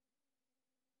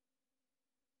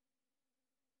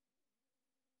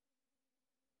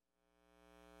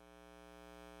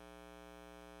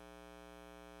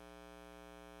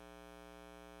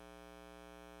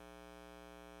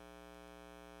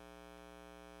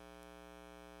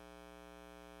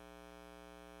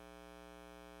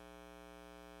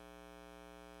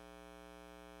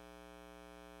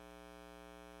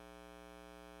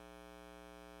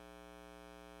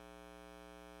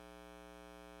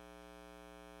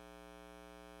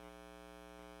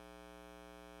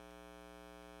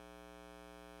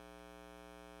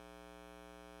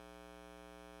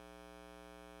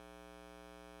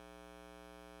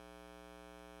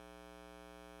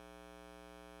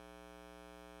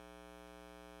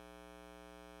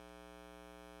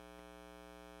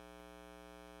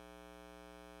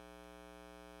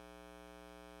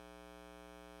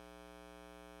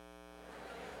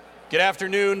Good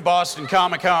afternoon, Boston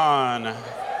Comic-Con.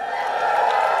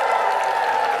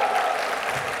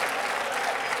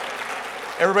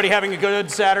 Everybody having a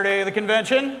good Saturday of the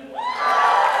convention?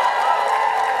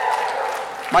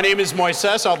 My name is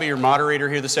Moises. I'll be your moderator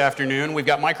here this afternoon. We've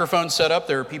got microphones set up.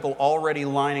 There are people already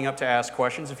lining up to ask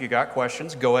questions. If you got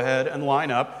questions, go ahead and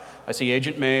line up. I see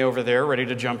Agent May over there ready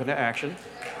to jump into action.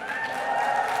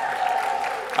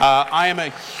 I am a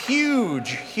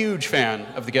huge fan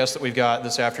of the guests that we've got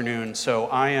this afternoon. So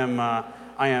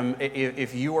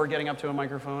if you are getting up to a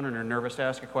microphone and are nervous to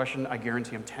ask a question, I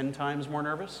guarantee I'm 10 times more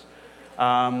nervous.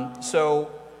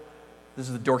 So this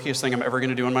is the dorkiest thing I'm ever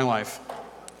going to do in my life.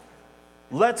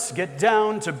 Let's get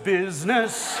down to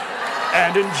business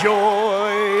and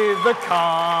enjoy the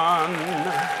con.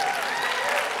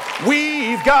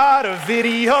 We've got a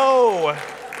video,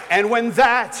 and when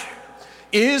that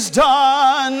is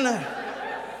done, I'm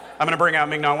going to bring out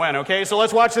Ming-Na Wen, okay? So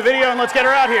let's watch the video and let's get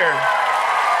her out here.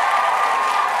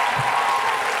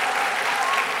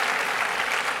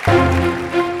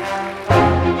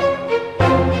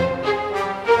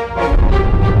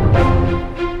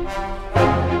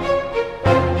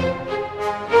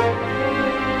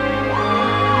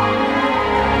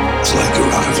 It's like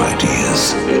you're out of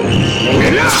ideas.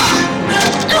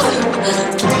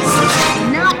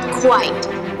 Not quite.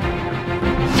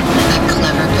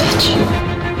 Clever bitch.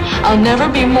 I'll never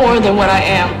be more than what I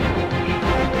am.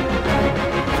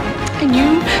 And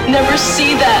you never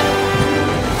see that.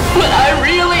 What I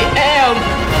really am.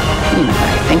 You know what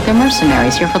I think? They're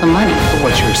mercenaries here for the money. But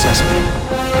what's your assessment?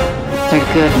 They're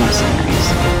good mercenaries.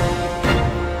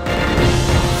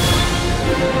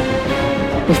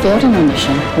 We failed in our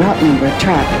mission. We're outnumbered,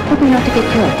 trapped, hoping not to get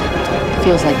killed.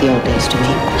 Feels like the old days to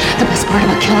me. The best part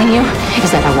about killing you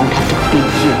is that I won't have to be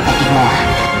you anymore.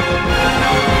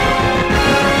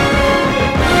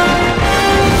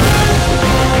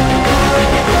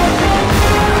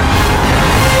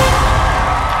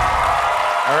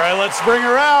 All right, let's bring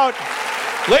her out.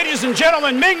 Ladies and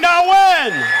gentlemen, Ming-Na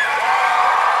Wen.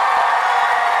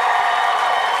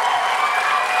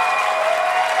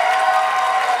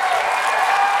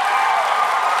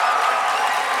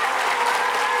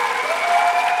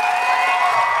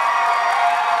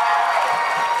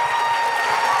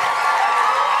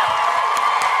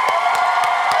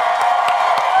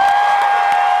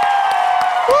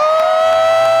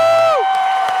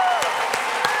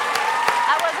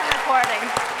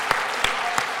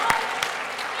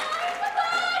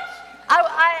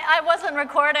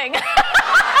 Recording. All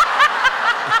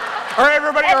right,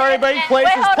 everybody,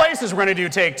 places. We're going to do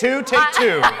take two.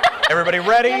 Everybody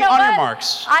ready? You know on what? your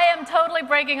marks. I am totally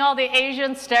breaking all the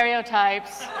Asian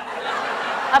stereotypes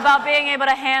about being able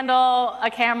to handle a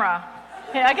camera.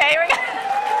 Yeah, okay, here we go.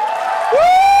 Woo!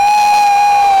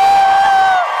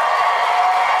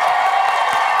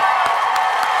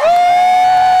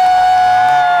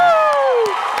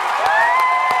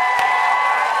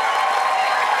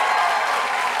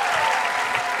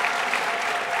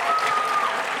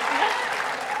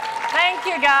 Thank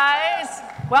you, guys.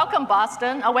 Welcome,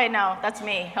 Boston. Oh, wait, no, that's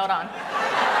me. Hold on.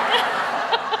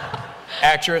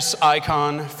 Actress,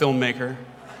 icon, filmmaker.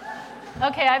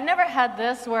 Okay, I've never had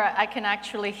this where I can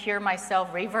actually hear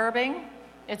myself reverbing.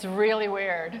 It's really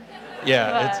weird.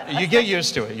 Yeah, you get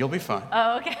used to it. You'll be fine.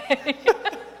 Oh, okay.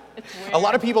 It's weird. A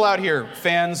lot of people out here,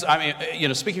 fans, I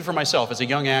mean, speaking for myself, as a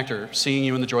young actor, seeing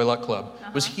you in the Joy Luck Club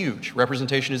was huge.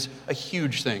 Representation is a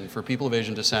huge thing for people of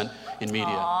Asian descent in media.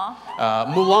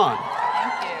 Mulan.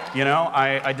 Thank you. You know,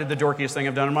 I did the dorkiest thing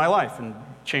I've done in my life and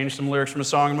changed some lyrics from a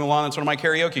song in Mulan. That's one of my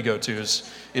karaoke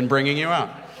go-tos in bringing you out.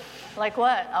 Like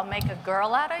what? I'll make a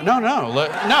girl out of you?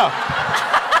 No.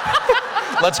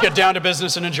 Let's get down to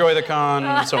business and enjoy the con,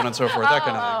 and so on and so forth. That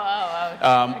kind of thing.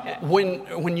 Okay.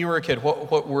 When you were a kid,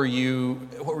 what were you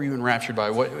enraptured by?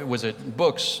 What was it?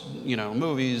 Books,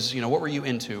 movies. What were you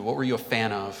into? What were you a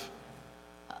fan of?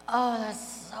 Oh, there's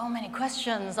so many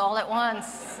questions all at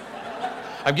once.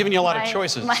 I've given you a lot of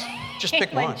choices. Just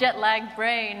pick one. My jet-lagged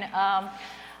brain.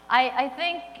 I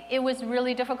think it was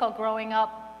really difficult growing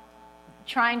up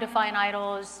trying to find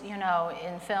idols,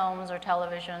 in films or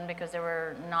television because there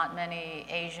were not many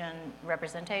Asian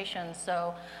representations.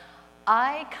 So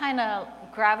I kind of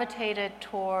gravitated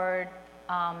toward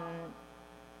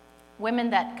women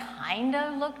that kind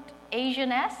of looked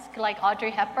Asian-esque, like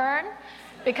Audrey Hepburn,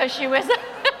 because she was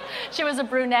a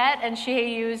brunette and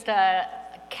she used a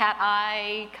cat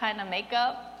eye kind of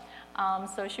makeup.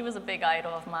 So she was a big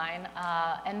idol of mine.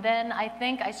 And then I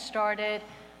think I started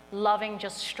loving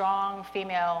just strong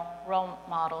female role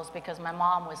models because my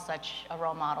mom was such a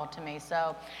role model to me.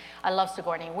 So I love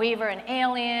Sigourney Weaver and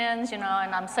Aliens, you know,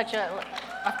 and I'm such a,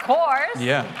 of course.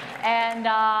 Yeah. And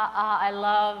I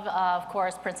love, of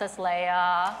course, Princess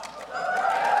Leia.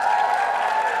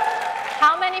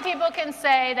 How many people can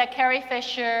say that Carrie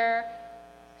Fisher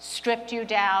stripped you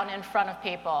down in front of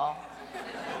people?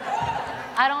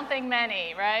 I don't think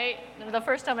many, right? The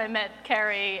first time I met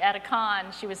Carrie at a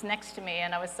con, she was next to me,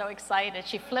 and I was so excited.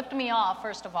 She flipped me off,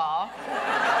 first of all.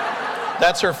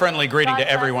 That's her friendly greeting God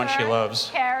to everyone bless she her. loves.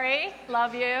 Carrie,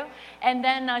 love you. And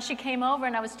then she came over,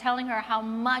 and I was telling her how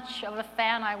much of a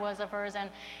fan I was of hers, and,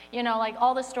 you know, like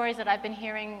all the stories that I've been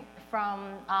hearing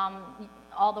from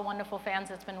all the wonderful fans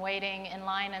that's been waiting in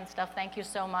line and stuff, thank you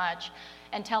so much,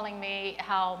 and telling me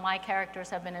how my characters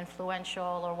have been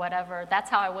influential or whatever. That's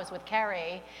how I was with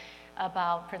Carrie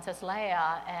about Princess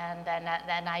Leia, and then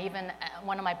I even,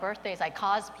 one of my birthdays, I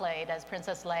cosplayed as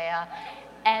Princess Leia,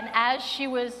 and as she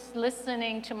was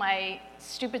listening to my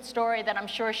stupid story that I'm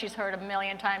sure she's heard a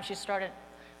million times, she started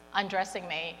undressing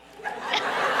me.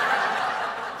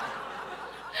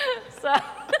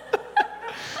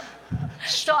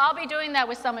 So I'll be doing that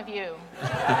with some of you.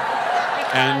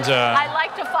 And I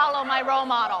like to follow my role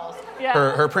models. Yeah.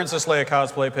 her Princess Leia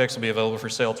cosplay pics will be available for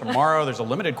sale tomorrow. There's a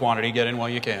limited quantity. Get in while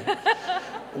you can.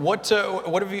 What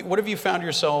have you found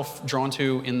yourself drawn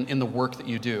to in the work that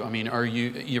you do? I mean,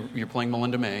 you're playing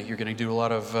Melinda May. You're going to do a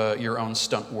lot of your own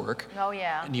stunt work. Oh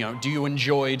yeah. You know, do you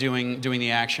enjoy doing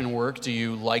the action work? Do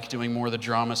you like doing more of the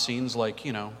drama scenes, like,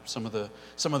 you know, some of the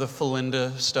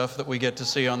Felinda stuff that we get to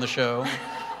see on the show?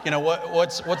 You know,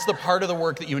 what's the part of the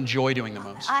work that you enjoy doing the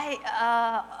most?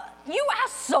 You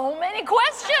ask so many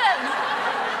questions.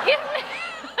 Give me.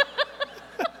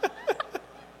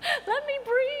 Let me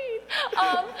breathe.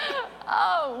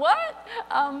 What?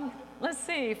 Let's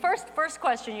see. First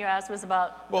question you asked was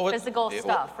about physical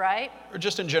stuff, right? Or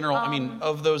just in general. I mean,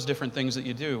 of those different things that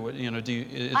you do, you know,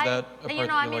 is that a part you know,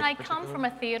 that I you mean, like I come from a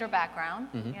theater background.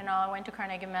 Mm-hmm. You know, I went to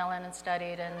Carnegie Mellon and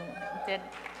studied and did.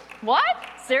 What?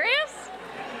 Serious?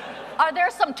 Are there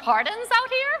some tartans out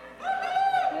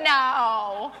here?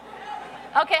 No.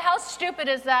 Okay, how stupid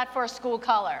is that for a school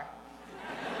color?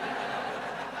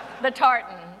 The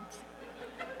tartans.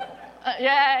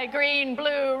 Yeah, green,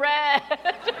 blue, red.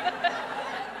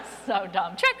 So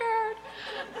dumb. Checkered.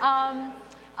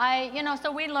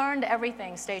 So we learned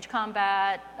everything, stage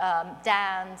combat,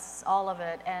 dance, all of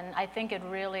it, and I think it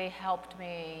really helped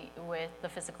me with the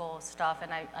physical stuff,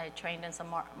 and I trained in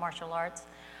some martial arts.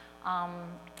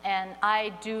 And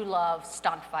I do love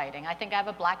stunt fighting. I think I have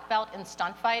a black belt in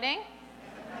stunt fighting,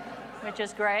 which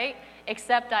is great,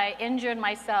 except I injured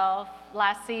myself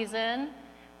last season,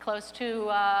 close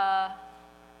to,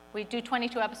 we do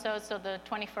 22 episodes, so the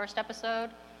 21st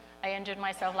episode, I injured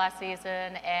myself last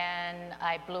season, and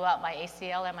I blew out my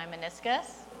ACL and my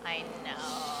meniscus. I know.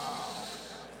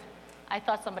 I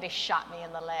thought somebody shot me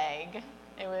in the leg.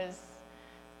 It was,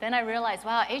 then I realized,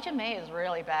 wow, Agent May is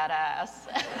really badass.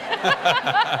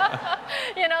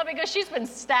 You know, because she's been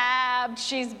stabbed,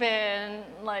 she's been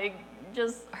like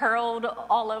just hurled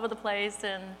all over the place,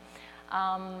 and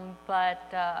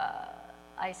but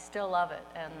I still love it,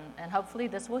 and hopefully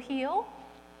this will heal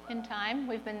in time.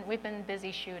 We've been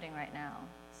busy shooting right now,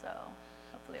 so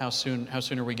hopefully. How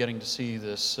soon are we getting to see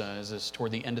this? Is this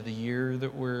toward the end of the year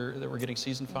that we're getting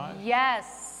season 5?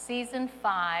 Yes. Season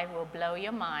 5 will blow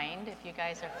your mind if you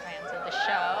guys are fans of the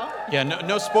show. Yeah,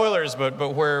 no spoilers, but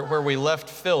where we left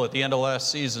Phil at the end of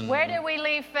last season. Where did we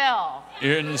leave Phil?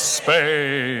 In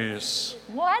space.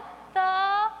 What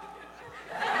the?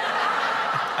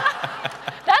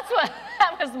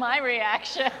 That was my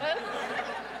reaction.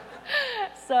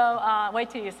 So wait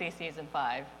till you see season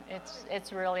 5.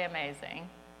 It's really amazing.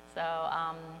 So.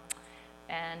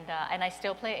 And I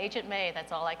still play Agent May,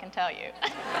 that's all I can tell you.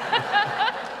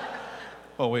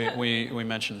 Well, we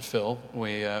mentioned Phil.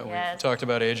 We Yes. talked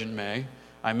about Agent May.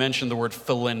 I mentioned the word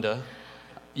Felinda.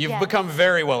 You've Yes. become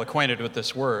very well acquainted with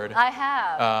this word. I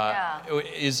have, yeah.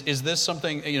 Is this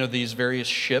something, you know, these various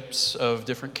ships of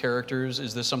different characters,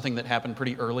 is this something that happened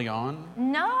pretty early on?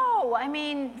 No, I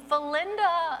mean,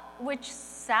 Felinda, which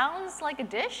sounds like a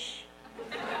dish.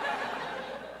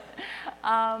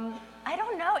 I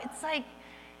don't know, it's like,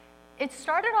 it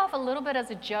started off a little bit as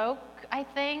a joke, I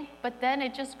think, but then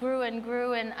it just grew and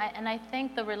grew, and I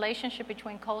think the relationship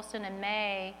between Coulson and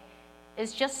May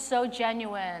is just so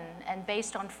genuine and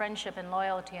based on friendship and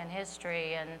loyalty and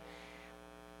history, and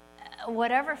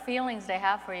whatever feelings they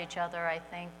have for each other, I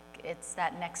think it's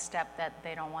that next step that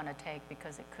they don't want to take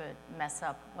because it could mess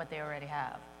up what they already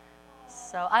have.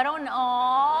 So I don't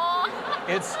know.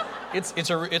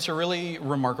 It's a really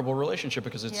remarkable relationship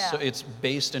because it's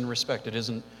based in respect. It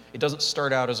doesn't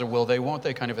start out as a will they won't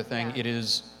they kind of a thing. Yeah. It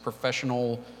is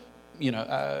professional,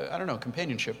 I don't know,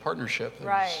 companionship, partnership.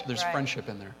 There's friendship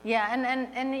in there. Yeah, and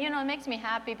it makes me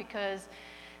happy because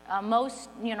most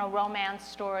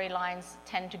romance storylines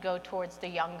tend to go towards the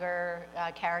younger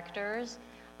characters.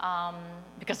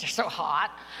 Because they're so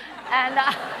hot. And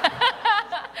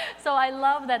so I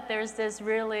love that there's this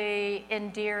really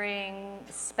endearing,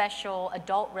 special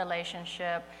adult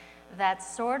relationship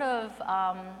that's sort of,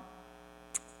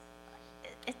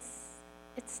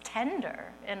 it's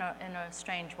tender in a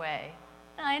strange way.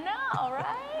 I know,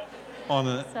 right?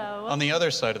 On the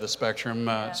other side of the spectrum,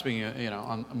 speaking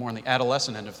of, more on the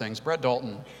adolescent end of things, Brett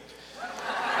Dalton.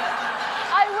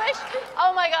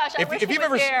 Oh my gosh, I wish he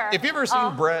was here. If you've ever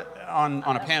seen Brett on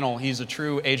a panel, he's a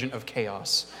true agent of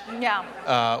chaos. Yeah.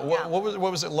 What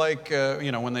was it like,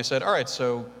 when they said, all right,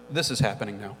 so this is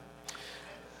happening now?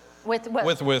 With what?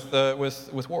 With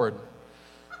Ward.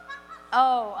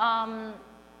 Oh,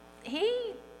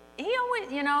 he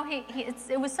always,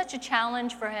 it was such a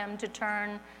challenge for him to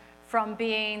turn from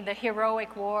being the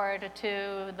heroic Ward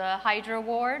to the Hydra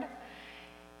Ward.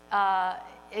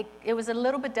 It was a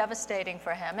little bit devastating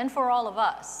for him and for all of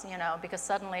us, because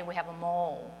suddenly we have a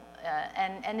mole.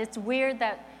 And it's weird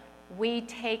that we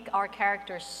take our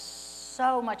characters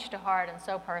so much to heart and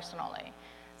so personally.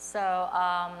 So,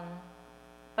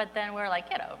 but then we're like,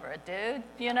 get over it, dude,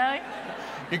 You're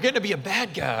getting to be a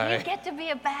bad guy. You get to be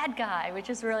a bad guy, which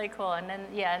is really cool. And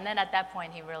then at that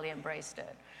point, he really embraced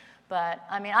it. But,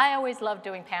 I always love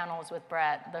doing panels with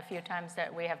Brett, the few times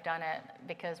that we have done it,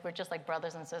 because we're just like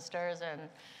brothers and sisters, and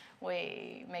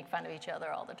we make fun of each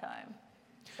other all the time.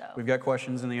 So. We've got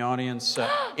questions in the audience.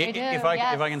 We do, if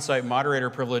I can cite moderator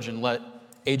privilege and let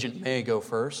Agent May go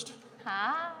first.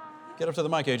 Hi. Get up to the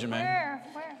mic, Agent May. Where?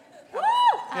 Woo!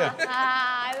 Yeah.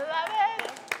 I love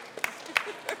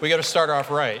it. We got to start off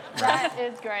right. That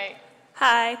is great.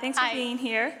 Hi, thanks for Hi. being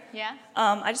here. Yeah?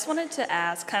 I just wanted to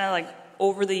ask, kind of like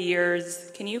over the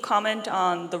years, can you comment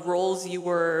on the roles you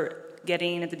were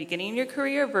getting at the beginning of your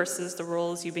career versus the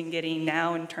roles you've been getting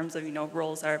now in terms of,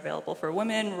 roles that are available for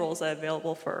women, roles that are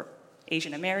available for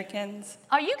Asian Americans?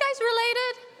 Are you guys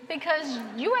related? Because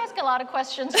you ask a lot of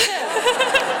questions too.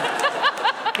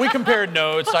 We compared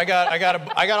notes. I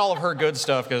got all of her good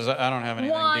stuff because I don't have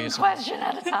anything One decent. question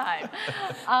at a time.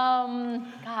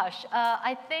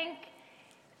 I think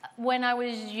when I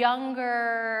was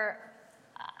younger,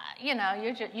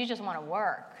 you just want to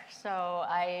work. So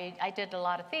I did a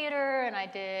lot of theater, and I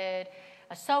did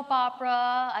a soap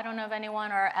opera. I don't know if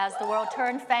anyone are As the World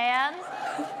Turned fans,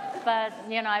 but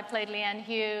I played Leanne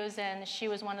Hughes, and she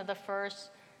was one of the first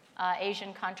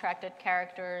Asian contracted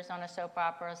characters on a soap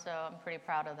opera, so I'm pretty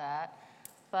proud of that.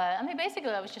 But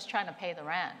basically I was just trying to pay the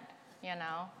rent,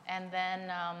 and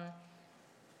then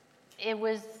it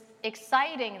was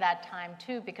exciting that time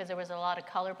too, because there was a lot of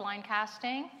colorblind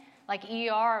casting. Like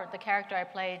ER, the character I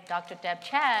played, Dr. Deb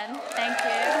Chen. Thank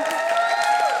you.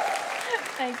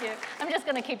 Thank you. I'm just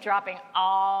going to keep dropping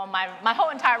all my whole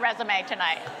entire resume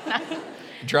tonight.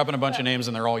 Dropping a bunch of names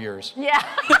and they're all yours. Yeah.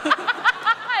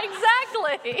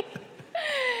 Exactly.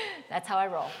 That's how I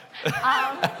roll.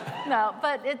 No,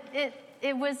 but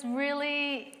it was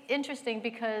really interesting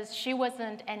because she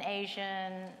wasn't an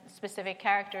Asian-specific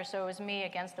character, so it was me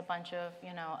against a bunch of,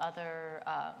 other,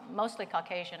 mostly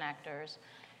Caucasian actors.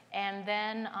 And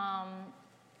then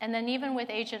even with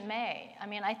Agent May,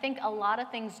 I think a lot of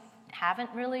things haven't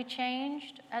really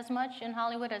changed as much in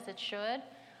Hollywood as it should.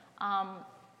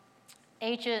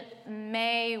 Agent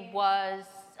May was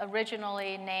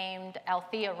originally named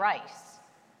Althea Rice.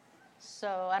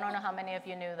 So I don't know how many of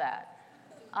you knew that.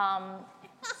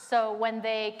 So when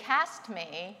they cast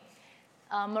me,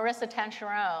 Marissa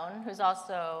Tancherone, who's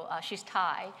also, she's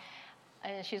Thai,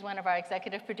 she's one of our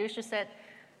executive producers, said,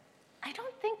 I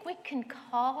don't think we can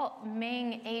call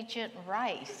Ming Agent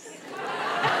Rice.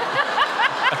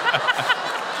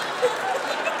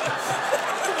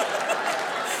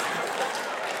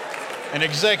 An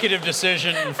executive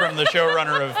decision from the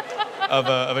showrunner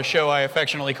of a show I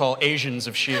affectionately call Asians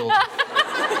of S.H.I.E.L.D.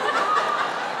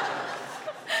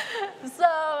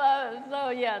 So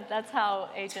yeah, that's how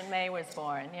Agent May was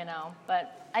born,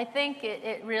 But I think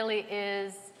it really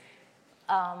is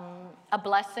a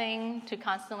blessing to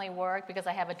constantly work because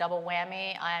I have a double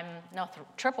whammy.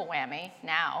 Triple whammy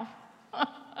now.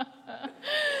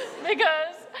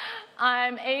 Because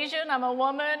I'm Asian, I'm a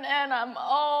woman, and I'm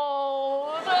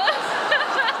old.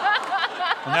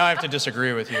 Well, now I have to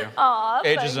disagree with you. Aw,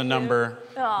 Age thank is a you. number.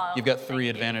 Aw, You've got three thank you.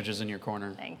 advantages in your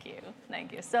corner. Thank you,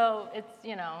 thank you. So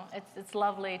it's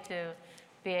lovely to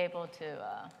be able to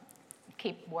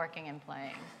keep working and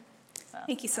playing. So,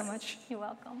 Thank you so much. you're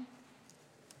welcome.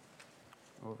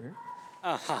 Over here.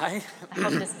 Hi. I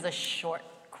hope this is a short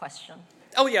question.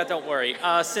 Oh yeah, don't worry.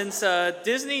 Since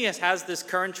Disney has this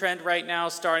current trend right now,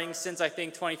 starting since I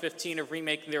think 2015 of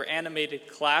remaking their animated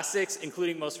classics,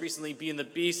 including most recently Beauty and the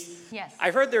Beast. Yes.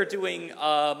 I've heard they're doing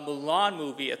a Mulan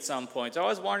movie at some point. So I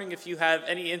was wondering if you have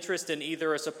any interest in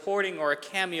either a supporting or a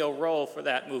cameo role for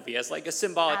that movie as like a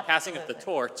symbolic passing of the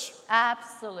torch.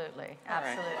 Absolutely, All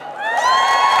right. absolutely.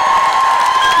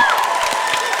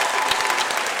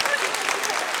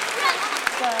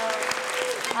 So,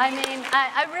 I mean,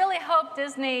 I really hope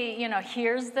Disney,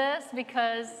 hears this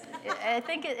because I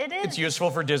think it is. It's useful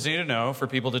for Disney to know, for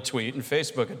people to tweet and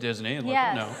Facebook at Disney and let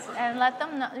them know. Yes, and let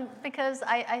them know, because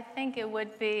I think it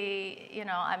would be,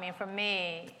 I mean, for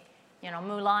me,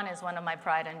 Mulan is one of my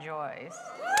pride and joys.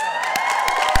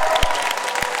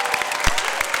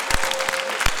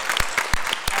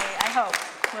 I hope.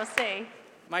 We'll see.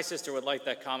 My sister would like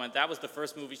that comment. That was the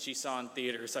first movie she saw in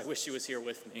theaters. I wish she was here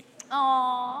with me.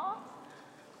 Aww.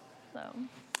 So,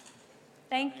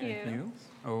 thank you. You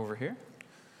over here.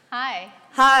 Hi.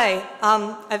 Hi,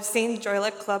 I've seen Joy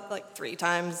Luck Club like 3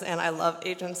 times, and I love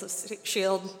Agents of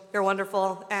S.H.I.E.L.D. You're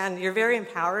wonderful, and you're very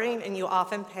empowering, and you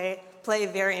often play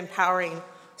very empowering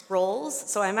roles.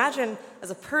 So I imagine,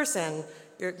 as a person,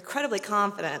 you're incredibly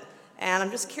confident, and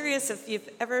I'm just curious if you've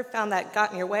ever found that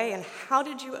got in your way, and how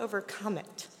did you overcome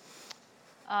it?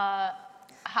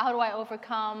 How do I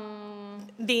overcome?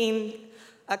 Being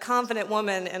a confident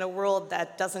woman in a world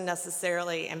that doesn't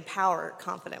necessarily empower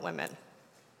confident women.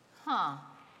 Huh.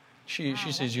 She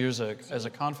sees you as a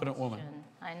confident woman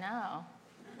I know.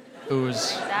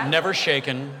 who's Exactly. never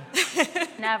shaken,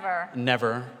 Never.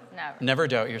 never Never.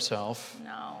 doubt yourself,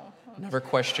 No. never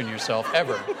question yourself,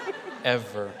 ever,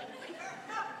 ever.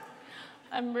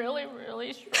 I'm really,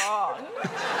 really strong.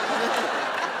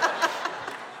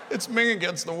 It's me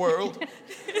against the world.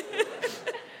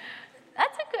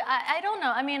 That's a good, I don't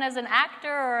know. I mean, as an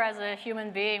actor or as a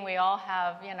human being, we all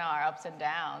have, our ups and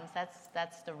downs.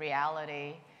 That's the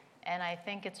reality. And I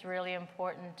think it's really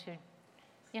important to,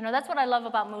 that's what I love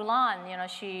about Mulan.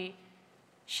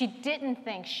 She didn't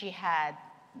think she had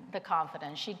the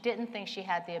confidence. She didn't think she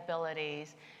had the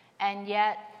abilities. And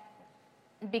yet,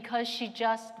 because she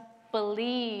just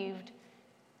believed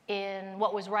in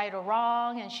what was right or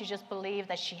wrong, and she just believed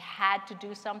that she had to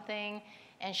do something,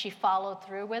 and she followed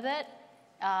through with it,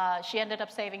 she ended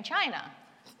up saving China.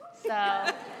 So,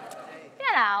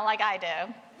 like I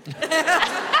do.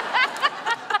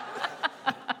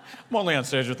 I'm only on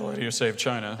stage with the lady who saved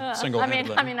China,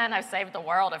 single-handedly. I mean, and I've saved the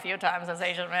world a few times as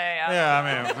Asian May. Yeah,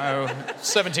 I mean,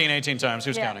 17, 18 times.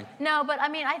 Who's counting? No, but I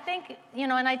mean, I think,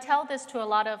 and I tell this to a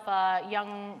lot of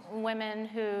young women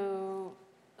who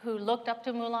looked up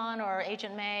to Mulan or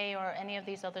Agent May or any of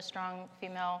these other strong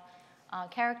female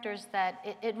characters,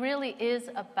 that it really is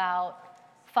about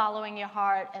following your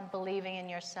heart and believing in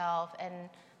yourself and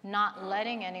not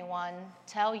letting anyone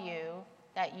tell you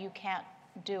that you can't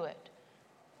do it.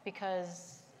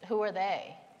 Because who are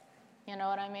they? You know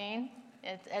what I mean?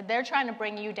 They're trying to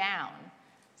bring you down.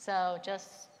 So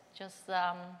just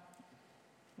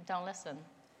don't listen.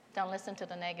 Don't listen to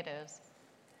the negatives.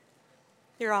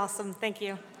 You're awesome. Thank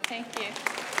you. Thank you.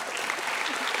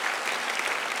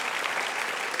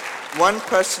 One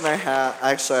question I have,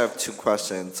 actually I have 2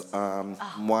 questions.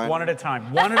 One at a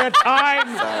time. One at a time!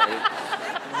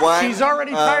 One, She's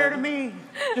already tired of me.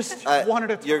 Just one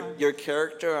at a time. Your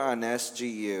character on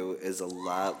SGU is a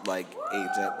lot like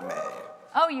Agent May.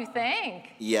 Oh, you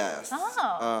think? Yes.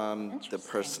 Oh, the interesting.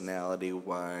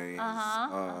 personality-wise.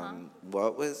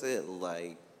 What was it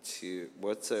like to?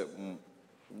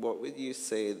 What would you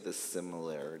say the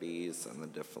similarities and the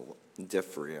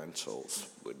differentials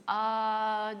would be?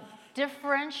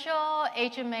 Differential,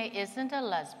 Agent May isn't a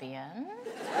lesbian.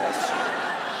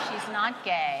 She's not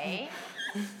gay.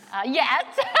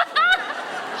 Yet.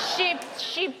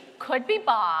 She could be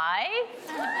bi.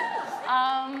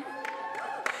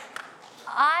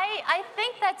 I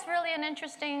think that's really an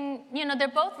interesting, they're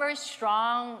both very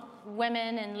strong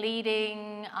women in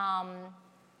leading,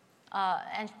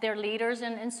 and they're leaders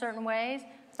in certain ways.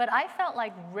 But I felt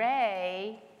like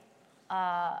Rey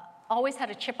always had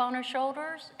a chip on her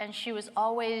shoulders, and she was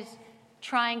always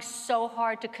trying so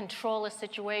hard to control a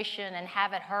situation and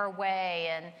have it her way.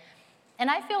 And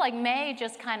I feel like May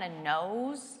just kind of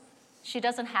knows. She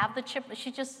doesn't have the chip.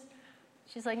 She's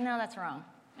like, no, that's wrong.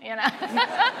 you know?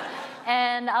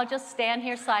 And I'll just stand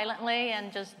here silently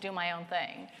and just do my own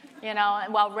thing, you know?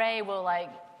 And while Ray will like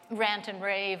rant and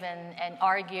rave and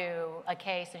argue a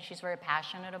case, and she's very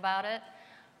passionate about it.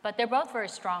 But they're both very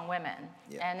strong women.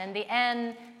 Yeah. And in the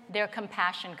end, their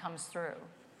compassion comes through,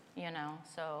 you know?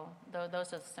 So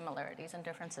those are the similarities and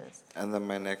differences. And then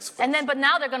my next question. But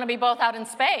now they're going to be both out in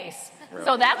space. Really?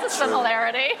 So that's a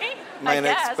similarity. My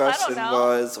next question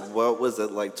was, what was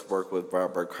it like to work with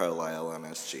Robert Carlyle on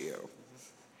SGU?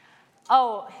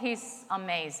 Oh, he's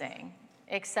amazing.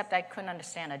 Except I couldn't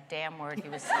understand a damn word he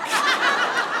was saying.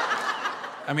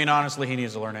 I mean, honestly, he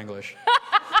needs to learn English.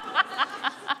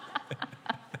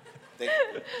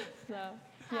 So,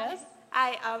 yes?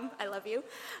 I love you.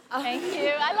 Thank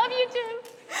you. I love you too.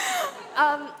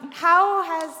 How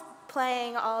has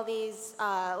playing all these,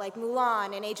 like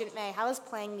Mulan and Agent May, how has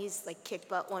playing these like kick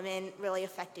butt women really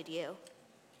affected you?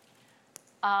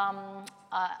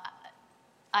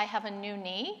 I have a new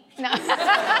knee. No.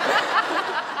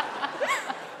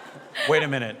 Wait a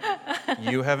minute.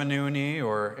 You have a new knee,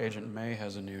 or Agent May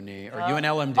has a new knee? Are you an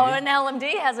LMD? Oh, an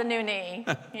LMD has a new knee.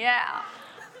 Yeah.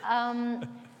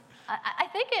 I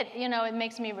think it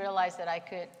makes me realize that I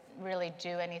could really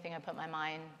do anything I put my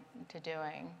mind to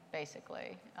doing,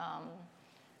 basically.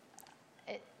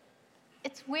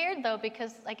 It's weird, though,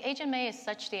 because like Agent May is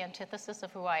such the antithesis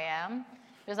of who I am,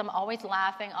 because I'm always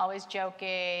laughing, always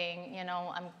joking. You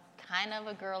know, I'm kind of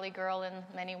a girly girl in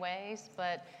many ways,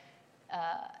 but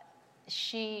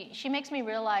she makes me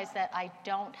realize that I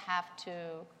don't have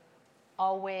to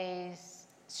always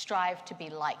strive to be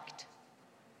liked.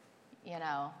 You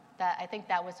know, I think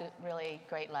that was a really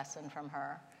great lesson from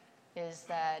her, is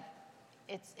that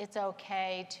it's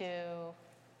okay to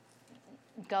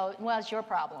go, well, it's your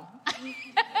problem.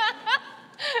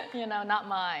 You know, not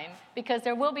mine. Because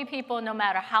there will be people, no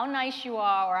matter how nice you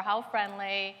are or how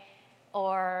friendly,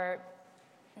 or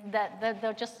that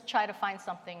they'll just try to find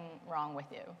something wrong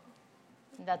with you.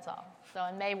 That's all. So,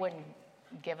 and May wouldn't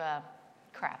give a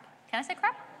crap. Can I say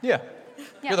crap? Yeah.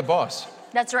 You're the boss.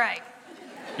 That's right.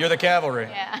 You're the cavalry.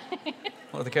 Yeah.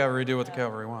 Let the cavalry do what the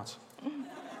cavalry wants.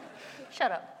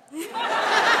 Shut up.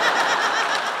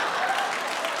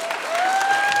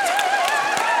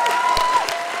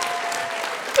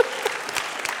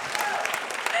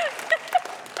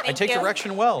 I take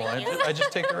direction well. I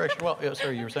just take direction well. Yeah,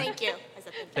 sorry, you were saying? Thank you.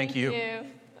 Thank you.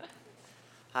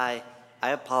 Hi.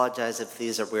 I apologize if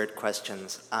these are weird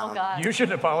questions. Oh, God. You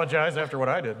shouldn't apologize after what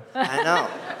I did. I know.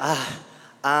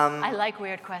 I like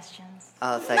weird questions.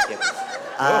 Oh, thank you.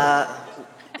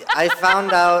 I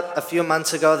found out a few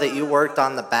months ago that you worked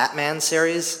on the Batman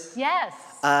series. Yes.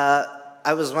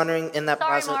 I was wondering in that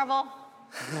Sorry, process... Marvel.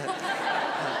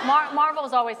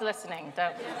 Marvel's always listening.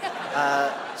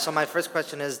 So my first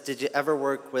question is, did you ever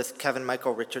work with Kevin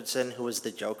Michael Richardson, who was the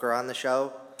Joker on the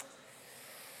show?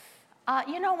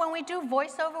 You know, when we do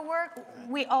voiceover work,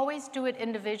 we always do it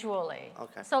individually.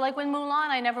 Okay. So like with Mulan,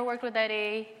 I never worked with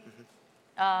Eddie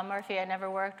Murphy. I never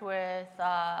worked with,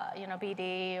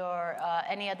 BD or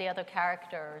any of the other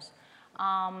characters.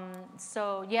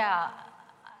 So yeah,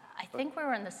 I think we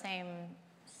were in the same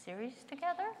series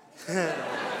together.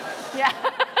 Yeah.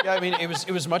 Yeah, I mean, it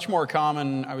was much more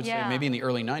common, I would say, maybe in the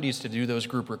early 90s to do those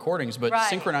group recordings, but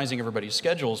synchronizing everybody's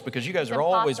schedules, because you guys are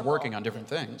always working on different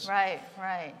things. Right.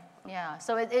 Yeah,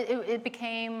 so it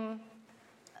became,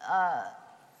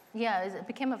 it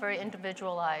became a very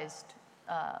individualized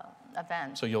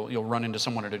event. So you'll run into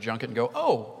someone at a junket and go,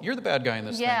 oh, you're the bad guy in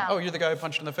this thing. Oh, you're the guy who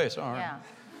punched in the face. Oh, all right.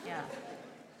 Yeah.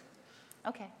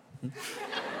 Okay.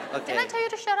 Okay. Didn't I tell you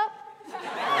to shut up?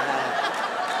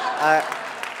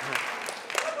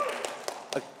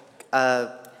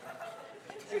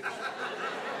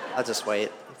 I'll just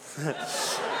wait.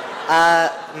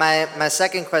 My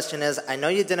second question is, I know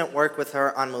you didn't work with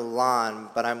her on Mulan,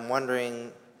 but I'm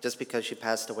wondering, just because she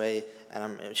passed away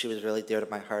and she was really dear to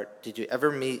my heart, did you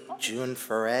ever meet June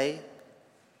Foray?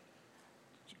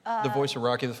 The voice of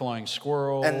Rocky the Flying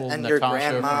Squirrel, and Natasha your from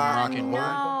grandma. Rocky and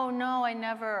Bull. No, I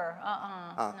never.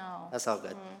 Oh, no. That's all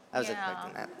good. I was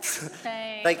expecting that.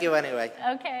 Thanks. Thank you anyway.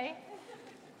 Okay.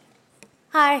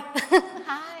 Hi.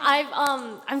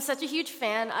 Hi. I'm such a huge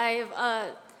fan.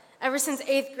 Ever since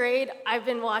 8th grade, I've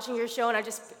been watching your show, and I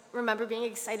just remember being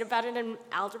excited about it in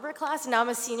algebra class. And now I'm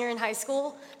a senior in high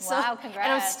school. Wow, congrats.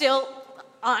 And I'm still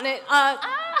on it.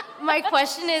 My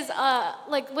question is,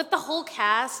 with the whole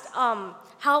cast,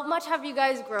 how much have you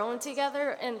guys grown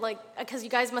together? And because you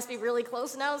guys must be really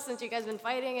close now since you guys been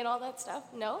fighting and all that stuff.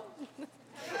 No?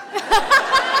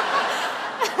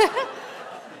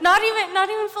 Not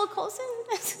even Phil Coulson?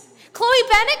 Chloe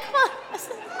Bennett, come on.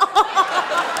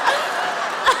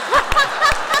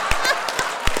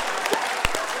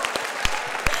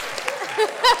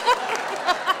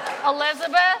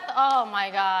 Elizabeth, oh my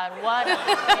God, what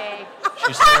a...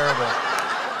 She's terrible.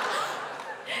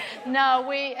 No,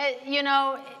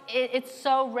 it's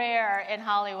so rare in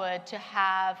Hollywood to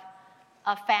have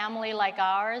a family like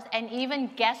ours, and even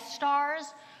guest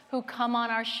stars who come on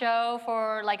our show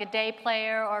for like a day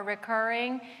player or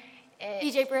recurring.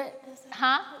 BJ Britt?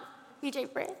 Huh?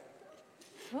 BJ Britt?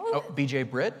 Oh, BJ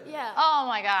Britt? Yeah. Oh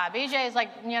my God, BJ is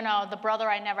like, the brother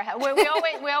I never had.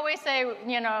 We always say,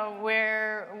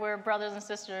 we're brothers and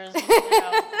sisters,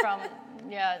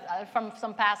 from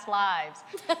some past lives.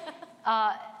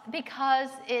 Because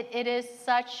it is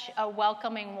such a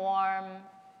welcoming, warm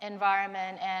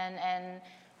environment, and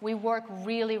we work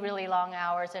really, really long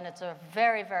hours, and it's a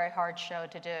very, very hard show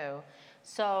to do.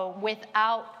 So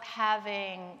without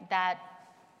having that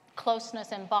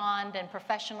closeness and bond and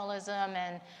professionalism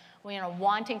and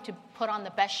wanting to put on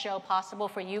the best show possible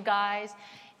for you guys,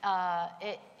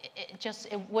 it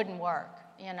wouldn't work,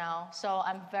 So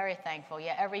I'm very thankful.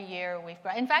 Yeah, every year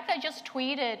in fact, I just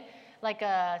tweeted like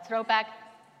a throwback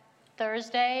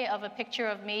Thursday of a picture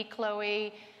of me,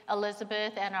 Chloe,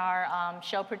 Elizabeth, and our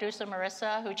show producer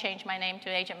Marissa, who changed my name to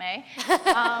Agent May,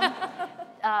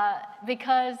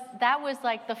 because that was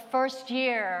like the first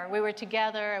year we were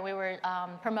together. We were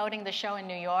promoting the show in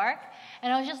New York,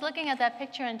 and I was just looking at that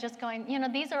picture and just going,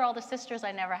 these are all the sisters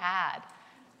I never had.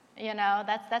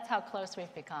 That's how close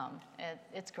we've become.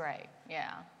 It's great.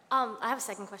 Yeah. I have a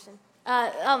second question.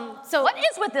 What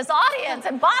is with this audience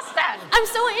in Boston? I'm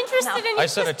so interested in. I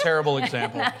set a terrible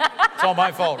example. It's all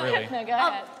my fault, really. No, go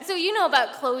ahead. So you know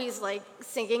about Chloe's like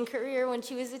singing career when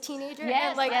she was a teenager?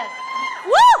 Yes, and, yes.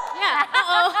 Woo! Yeah.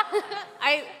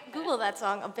 I Googled that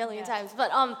song a billion times.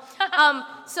 But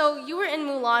so you were in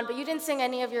Mulan, but you didn't sing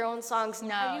any of your own songs. No.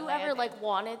 Have you ever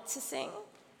wanted to sing?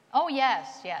 Oh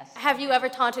yes. Have you ever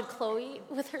taunted Chloe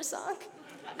with her song?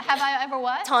 Have I ever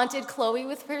what? Taunted Chloe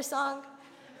with her song?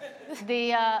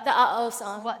 The uh-oh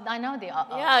song. What? I know the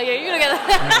uh-oh. Yeah, you're gonna get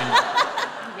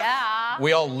that. Yeah.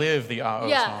 We all live the uh-oh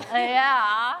song.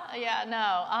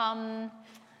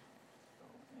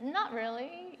 Not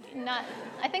really.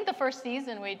 I think the first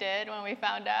season we did when we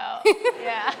found out.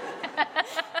 Yeah.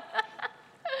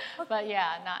 But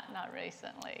yeah, not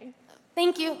recently.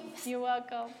 Thank you. You're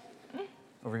welcome.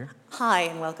 Over here. Hi,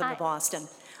 and welcome to Boston.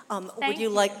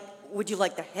 Would you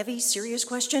like the heavy, serious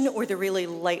question or the really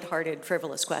lighthearted,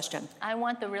 frivolous question? I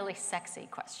want the really sexy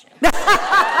question.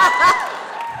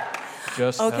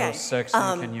 Just how sexy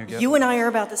can you get? You and I are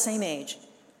about the same age.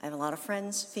 I have a lot of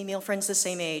friends, female friends the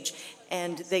same age,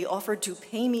 and they offered to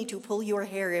pay me to pull your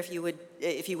hair if you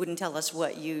wouldn't tell us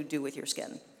what you do with your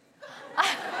skin.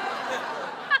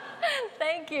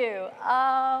 Thank you.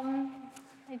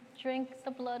 I drink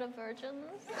the blood of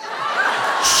virgins.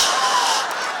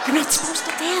 You're not supposed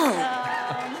to tell.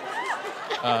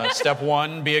 Step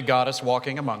 1, be a goddess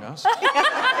walking among us.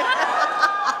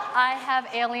 I have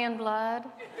alien blood.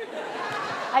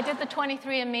 I did the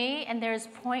 23andMe, and there's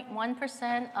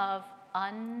 0.1% of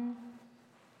undetected.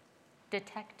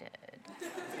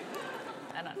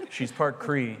 I don't know. She's part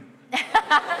Cree.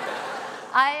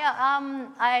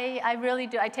 I really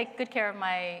do. I take good care of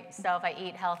myself. I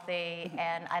eat healthy,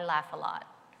 and I laugh a lot.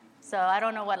 So I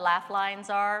don't know what laugh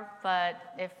lines are,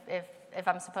 but if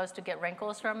I'm supposed to get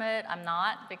wrinkles from it, I'm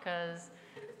not, because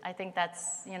I think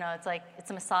that's, it's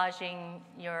massaging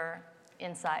your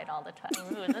inside all the time.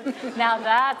 Ooh, now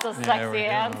that's a sexy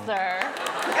answer.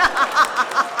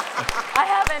 I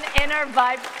have an inner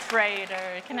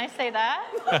vibrator. Can I say that?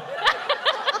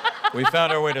 We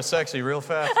found our way to sexy real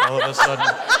fast all of a sudden.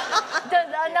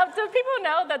 Do people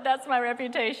know that that's my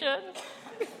reputation?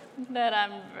 That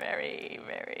I'm very,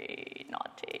 very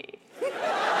naughty.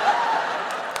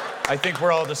 I think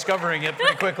we're all discovering it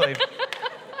pretty quickly.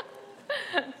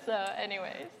 So,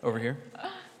 anyways. Over here.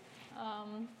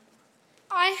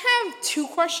 I have 2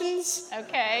 questions.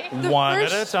 Okay. One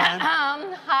at a time.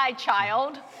 Hi,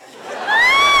 child.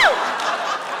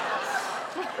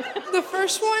 The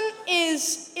first one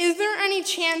is there any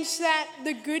chance that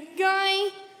the good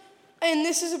guy, and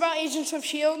this is about Agents of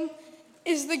S.H.I.E.L.D.,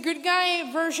 is the good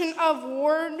guy version of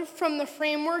Ward from the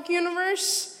Framework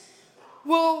universe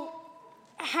will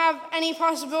have any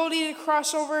possibility to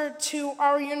cross over to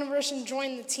our universe and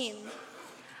join the team?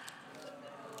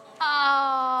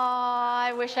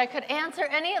 I wish I could answer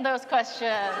any of those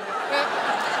questions.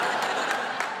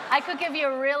 I could give you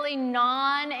a really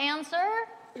non-answer,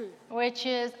 which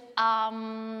is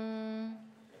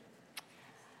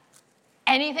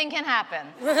anything can happen.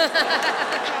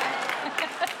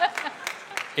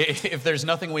 If there's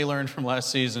nothing we learned from last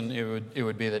season, it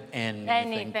would be that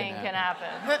anything can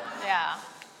happen. Yeah.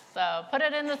 So put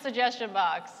it in the suggestion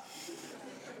box.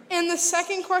 And the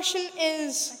second question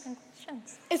is,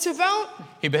 it's about...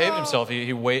 He behaved himself.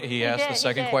 He asked the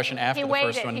second question after the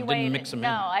first one. He Didn't mix them in. No,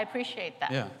 I appreciate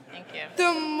that. Yeah. Thank you. The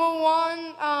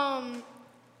Mulan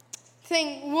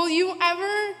thing, will you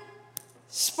ever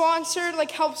sponsor,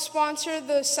 like help sponsor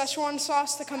the Szechuan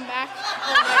sauce to come back?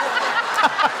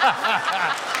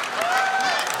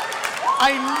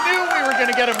 I knew we were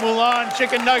going to get a Mulan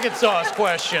chicken nugget sauce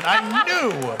question. I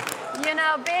knew. You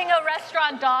know, being a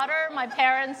restaurant daughter, my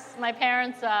parents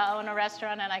own a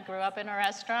restaurant, and I grew up in a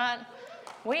restaurant.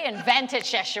 We invented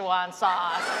Szechuan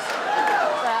sauce. So,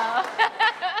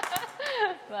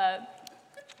 but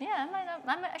yeah,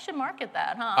 I should market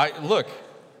that, huh? Look.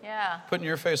 Yeah. Putting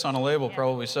your face on a label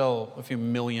probably sell a few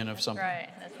million of something.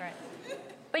 That's right.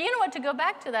 But you know what, to go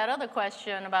back to that other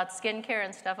question about skincare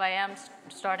and stuff, I am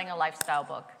starting a lifestyle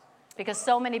book. Because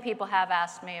so many people have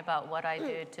asked me about what I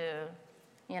do to,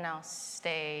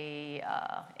 stay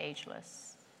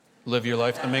ageless. Live your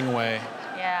life the Ming way.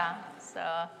 Yeah, so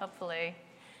hopefully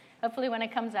when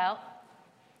it comes out,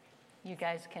 you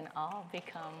guys can all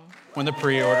become... When the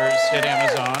pre-orders hit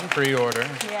Amazon, pre-order.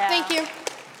 Yeah. Thank you.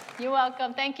 You're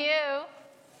welcome. Thank you,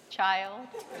 child.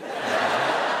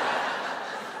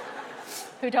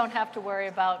 Who don't have to worry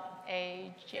about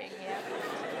aging yet.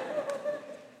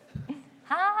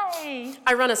 Hi.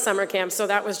 I run a summer camp, so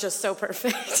that was just so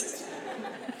perfect.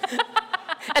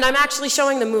 And I'm actually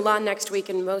showing the Mulan next week,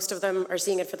 and most of them are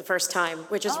seeing it for the first time,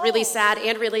 which is really sad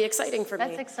and really exciting for me.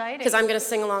 That's exciting. Because I'm going to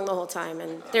sing along the whole time,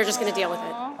 and they're just going to deal with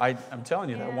it. I'm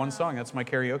telling you, that one song, that's my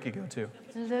karaoke go-to.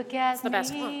 Look at It's the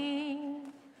best me.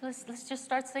 Let's just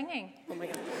start singing. Oh my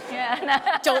God.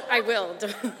 Yeah. I will.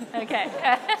 Okay.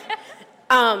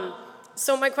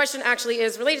 So my question actually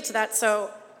is related to that.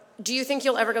 So do you think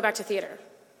you'll ever go back to theater?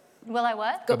 Will I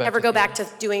what? Go back to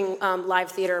doing live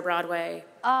theater, Broadway?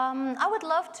 I would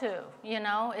love to,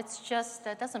 It's just,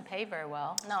 it doesn't pay very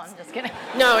well. No, I'm just kidding.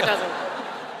 No, it doesn't.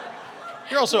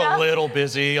 You're also a little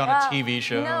busy on a TV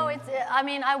show. No,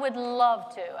 I would love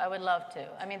to.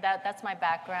 I mean, that's my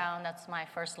background. That's my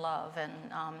first love. And,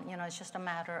 it's just a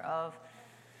matter of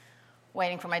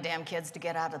waiting for my damn kids to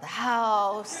get out of the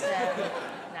house. And,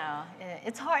 no,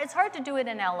 it's hard. It's hard to do it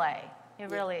in LA. It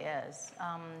really is.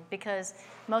 Because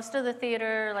most of the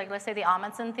theater, like let's say the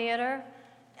Amundsen Theater,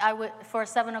 for a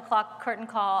 7 o'clock curtain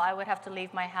call, I would have to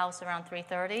leave my house around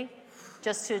 3:30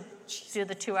 just to do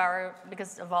the 2-hour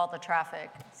because of all the traffic.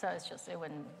 So it's just, it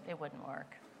wouldn't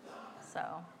work. So,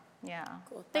 yeah.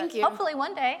 Cool. Thank But you. Hopefully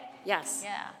one day. Yes.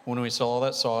 Yeah. When we sell all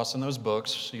that sauce in those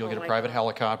books, you'll get a private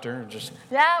helicopter. Just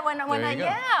Yeah,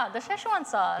 the Szechuan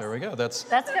sauce. there we go. That's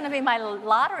going to be my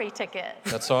lottery ticket.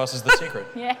 that sauce is the secret.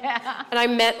 Yeah. And I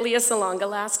met Leah Salonga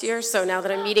last year, so now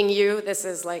that I'm meeting you, this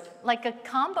is like a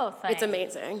combo thing. It's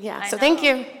amazing. Yeah. I So know. thank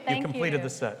you. You completed the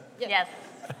set. Yes.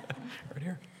 Right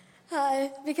here.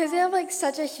 Hi, because you have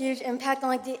such a huge impact on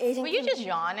the Asian. Were you just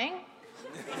yawning?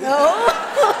 No.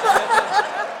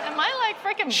 Am I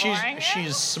freaking boring?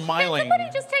 She's smiling. Can somebody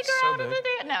just take her so out of the big.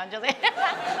 theater? No, I'm just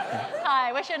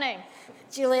Hi, what's your name?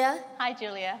 Julia. Hi,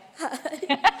 Julia.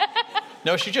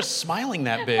 No, she's just smiling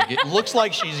that big. It looks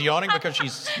like she's yawning because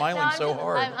she's smiling so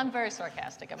hard. I'm very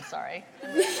sarcastic. I'm sorry.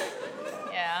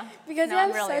 Yeah. Because No, you have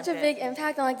I'm really such a big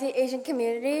impact on the Asian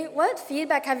community. What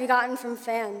feedback have you gotten from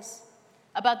fans?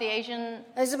 About the Asian?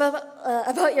 It's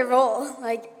about your role,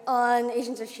 on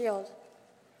Agents of S.H.I.E.L.D.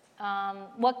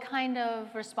 What kind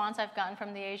of response I've gotten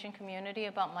from the Asian community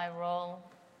about my role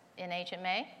in Agent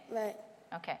May? Right.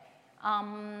 Okay. I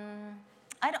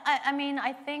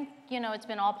think, it's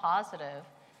been all positive.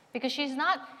 Because she's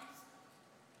not...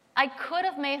 I could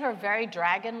have made her very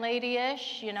dragon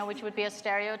lady-ish, which would be a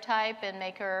stereotype and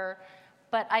make her...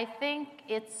 But I think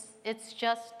it's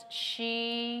just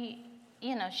she...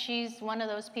 she's one of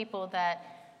those people that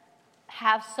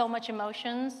have so much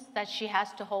emotions that she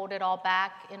has to hold it all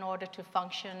back in order to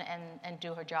function and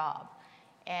do her job.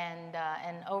 And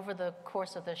over the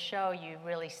course of the show, you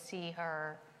really see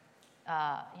her,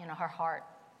 her heart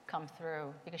come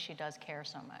through because she does care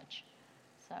so much.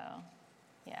 So,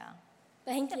 yeah.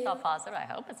 Thank you. It's all positive. I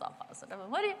hope it's all positive.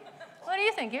 What do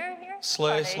you think? You're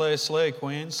Slay, slay, slay,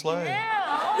 queen, slay. Yeah.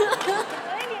 Oh,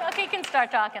 thank you. Okay, you can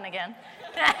start talking again.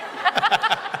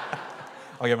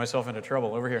 I'll get myself into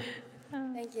trouble over here.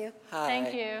 Thank you. Hi.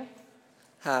 Thank you.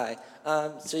 Hi.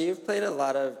 So you've played a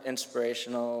lot of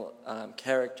inspirational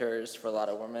characters for a lot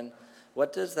of women.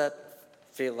 What does that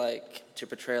feel like to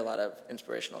portray a lot of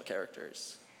inspirational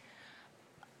characters?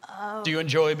 Do you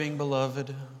enjoy being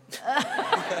beloved?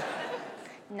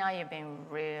 Now you're being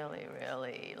really,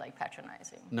 really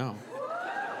patronizing. No.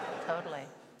 Totally.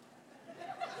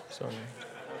 Sorry.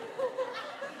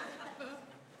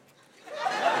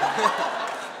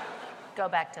 go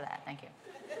back to that. Thank you.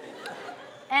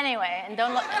 Anyway, and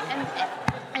don't look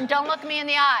me in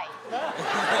the eye.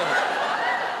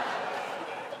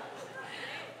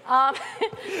 I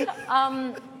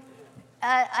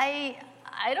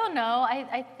don't know.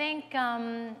 I think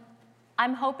I'm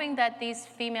hoping that these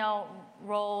female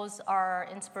roles are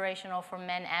inspirational for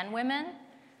men and women,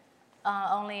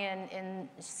 only in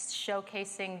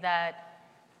showcasing that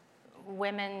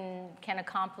women can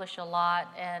accomplish a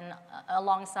lot, and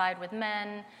alongside with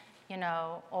men, you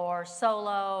know, or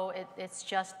solo, it's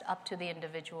just up to the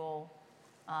individual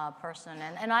person.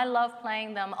 And I love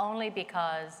playing them only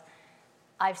because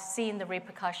I've seen the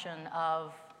repercussion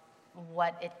of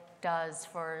what it does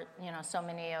for, you know, so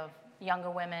many of younger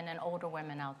women and older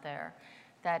women out there,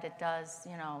 that it does,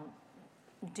 you know,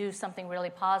 do something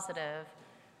really positive,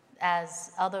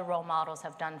 as other role models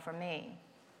have done for me.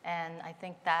 And I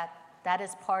think that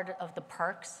is part of the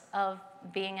perks of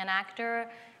being an actor,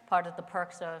 part of the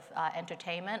perks of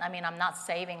entertainment. I mean, I'm not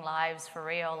saving lives for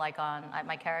real, like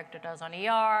my character does on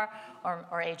ER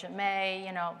or Agent May,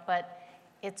 you know, but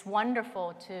it's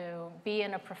wonderful to be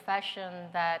in a profession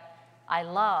that I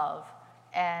love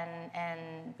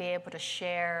and be able to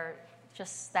share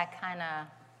just that kind of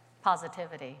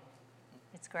positivity.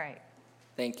 It's great.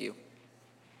 Thank you.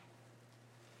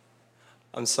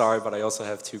 I'm sorry, but I also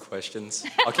have 2 questions.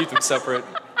 I'll keep them separate.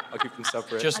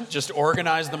 Just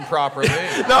organize them properly.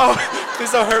 No,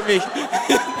 please don't hurt me.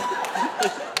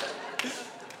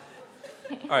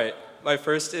 All right, my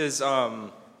first is,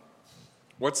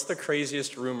 what's the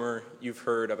craziest rumor you've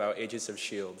heard about Agents of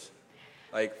S.H.I.E.L.D.?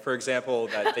 Like, for example,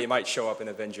 that they might show up in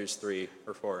Avengers 3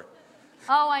 or 4.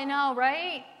 Oh, I know,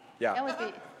 right? Yeah.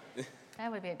 That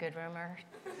would be a good rumor.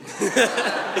 Sure.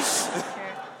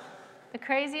 The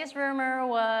craziest rumor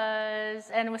was,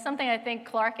 and it was something I think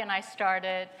Clark and I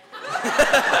started,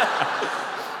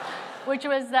 which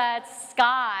was that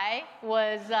Sky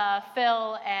was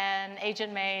Phil and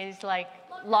Agent May's, like,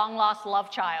 long-lost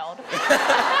love child.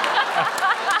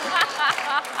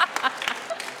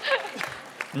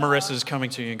 Marissa's coming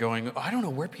to you and going, I don't know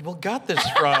where people got this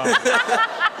from.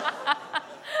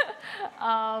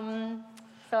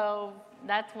 So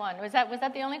that's one. Was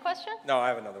that the only question? No, I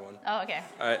have another one. Oh, okay.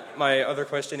 All right, my other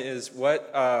question is,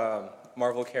 what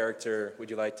Marvel character would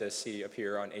you like to see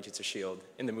appear on Agents of S.H.I.E.L.D.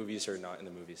 in the movies or not in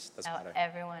the movies? Doesn't matter.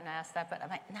 Everyone asked that, but I'm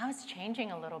like, now it's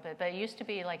changing a little bit. But it used to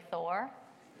be like Thor.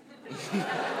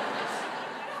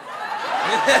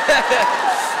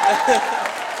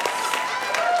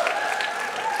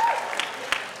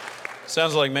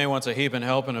 Sounds like May wants a heaping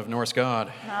helping of Norse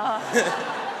god.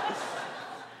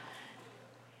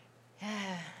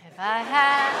 If I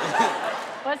had,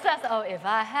 what's that? Oh, if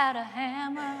I had a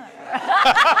hammer.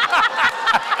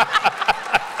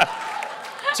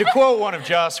 To quote one of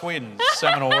Joss Whedon's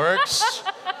seminal works,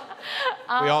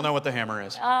 we all know what the hammer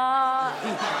is. Now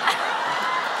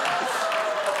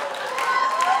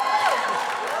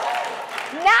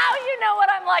you know what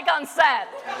I'm like on set.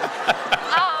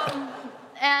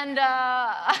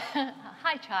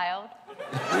 Hi, child.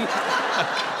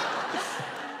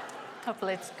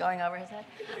 Hopefully it's going over his head.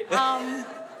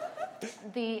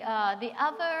 The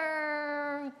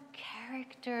other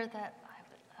character that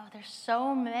there's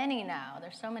so many now.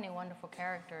 There's so many wonderful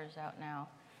characters out now.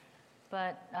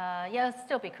 But yeah, it'll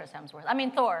still be Chris Hemsworth. I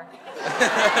mean, Thor.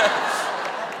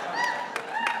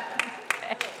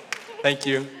 Okay. Thank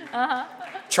you. Uh-huh.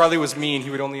 Charlie was mean. He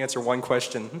would only answer one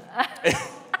question.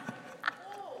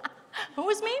 Who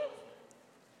was mean?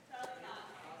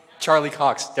 Charlie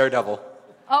Cox, Daredevil.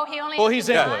 Oh, he only. Well, he's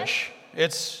English.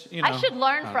 It's, you know. I should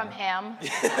learn from him.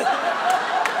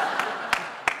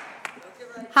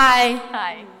 Hi.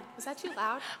 Hi. Was that too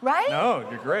loud? Right? No,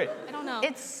 you're great. I don't know.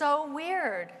 It's so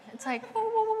weird. It's like.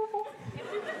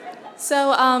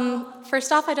 So,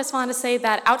 first off, I just wanted to say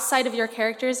that outside of your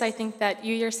characters, I think that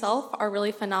you yourself are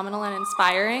really phenomenal and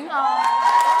inspiring.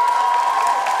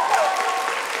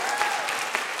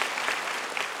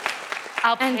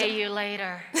 I'll pay you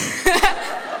later.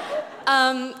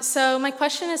 So my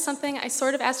question is something I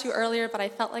sort of asked you earlier, but I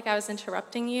felt like I was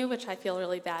interrupting you, which I feel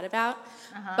really bad about.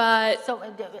 But so,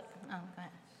 go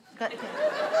ahead.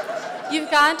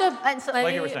 You've gotten to play.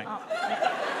 Like you were saying.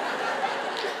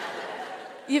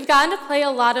 You've gotten to play a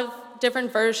lot of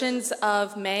different versions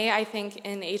of May, I think,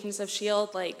 in Agents of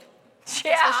S.H.I.E.L.D., like,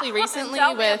 especially recently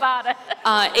Tell me with about it.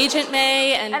 Agent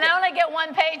May. And I only get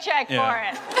one paycheck for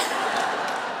it.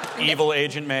 Evil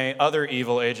Agent May, other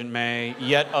evil Agent May,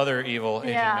 yet other evil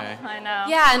Agent May. I know.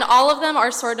 Yeah, and all of them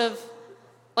are sort of,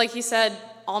 like you said,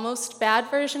 almost bad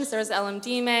versions. There's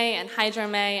LMD May and Hydra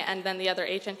May, and then the other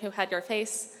agent who had your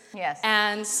face. Yes.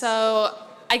 And so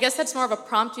I guess that's more of a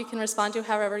prompt you can respond to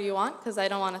however you want, because I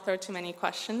don't want to throw too many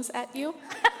questions at you.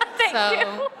 Thank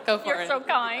you. Go for You're it. so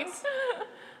kind.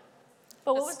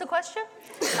 But what was the question?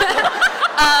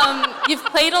 You've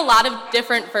played a lot of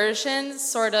different versions,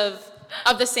 sort of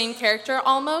the same character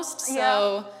almost. So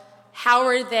Yeah. how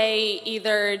are they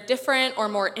either different or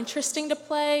more interesting to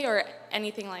play or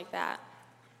anything like that?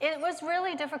 It was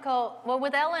really difficult. Well,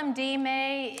 with LMD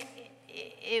May,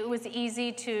 it was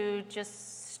easy to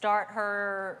just start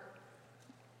her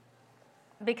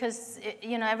because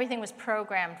everything was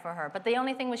programmed for her. But the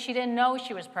only thing was she didn't know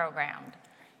she was programmed.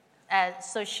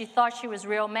 So she thought she was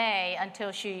real May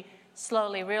until she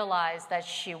slowly realized that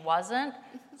she wasn't.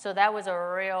 So that was a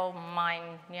real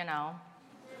mind,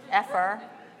 effort.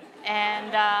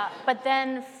 And but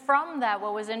then from that,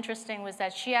 what was interesting was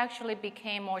that she actually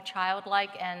became more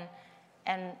childlike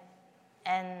and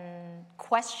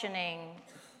questioning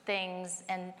things,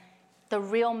 and the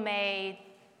real May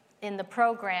in the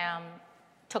program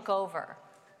took over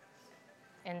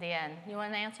in the end. You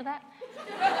want to answer that?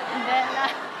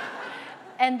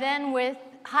 And then with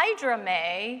Hydra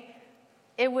May,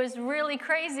 it was really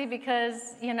crazy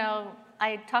because,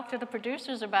 I talked to the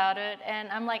producers about it, and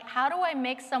I'm like, how do I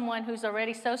make someone who's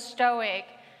already so stoic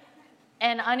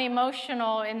and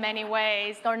unemotional in many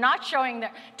ways, or not showing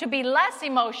to be less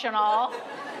emotional,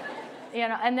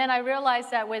 And then I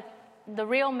realized that with the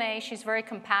real May, she's very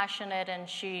compassionate, and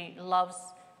she loves,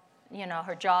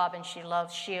 her job, and she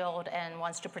loves S.H.I.E.L.D. and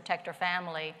wants to protect her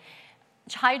family.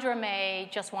 Hydra May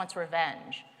just wants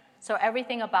revenge. So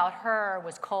everything about her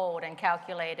was cold and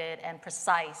calculated and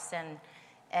precise,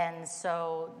 and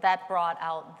so that brought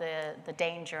out the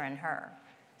danger in her.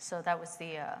 So that was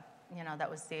the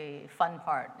fun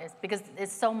part. It's because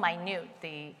it's so minute,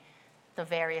 the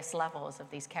various levels of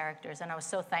these characters, and I was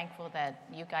so thankful that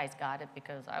you guys got it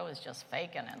because I was just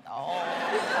faking it the whole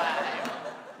time.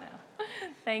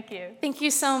 Thank you. Thank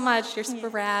you so much. You're super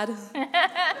rad.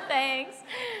 Thanks.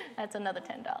 That's another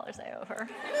 $10 I owe her.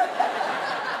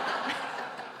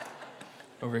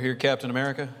 Over here, Captain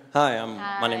America. Hi,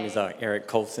 my name is Eric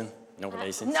Colson. No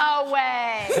relations. No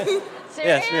way. Serious?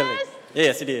 Yes, really.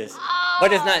 Yes, it is. Oh,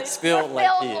 But it's not spelled like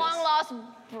Phil's his. long lost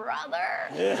brother.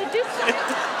 Yeah. Did you say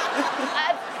that?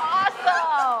 That's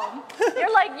awesome.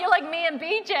 You're like me and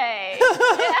BJ.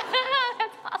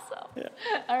 That's awesome. Yeah.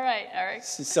 All right.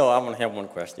 So I want to have one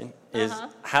question. Is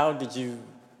how did you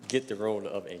get the role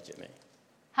of Agent May?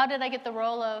 How did I get the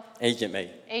role of Agent May.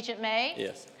 Agent May?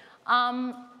 Yes.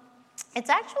 It's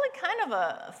actually kind of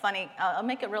a funny. I'll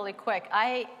make it really quick.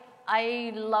 I'm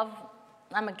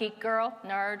a geek girl,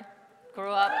 nerd.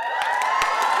 Grew up.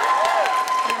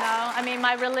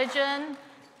 My religion.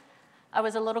 I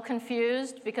was a little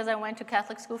confused because I went to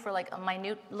Catholic school for like a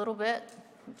minute little bit,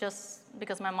 just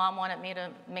because my mom wanted me to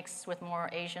mix with more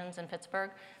Asians in Pittsburgh.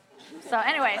 So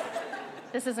anyways,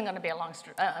 this isn't going to be a long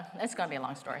story. It's going to be a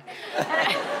long story.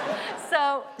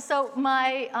 So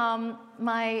my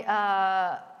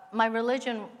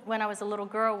religion when I was a little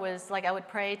girl was like I would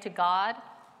pray to God,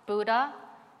 Buddha,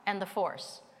 and the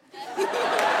Force.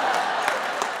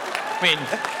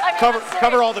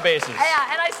 Cover all the bases.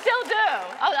 Yeah, and I still do.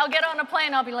 I'll get on a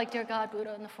plane, I'll be like, dear God,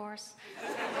 Buddha, and the Force,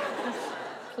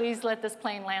 please let this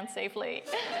plane land safely.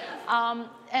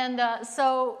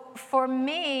 So for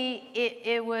me,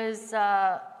 it was,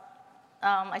 I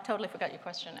totally forgot your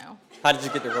question now. How did you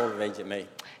get the role of Agent May?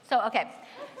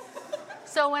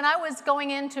 So when I was going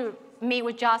in to meet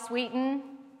with Joss Whedon,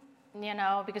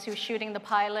 because he was shooting the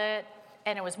pilot,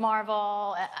 and it was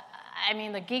Marvel,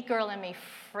 the geek girl in me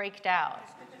freaked out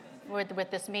with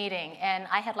this meeting. And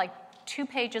I had like 2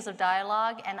 pages of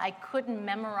dialogue, and I couldn't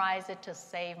memorize it to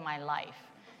save my life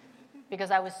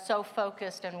because I was so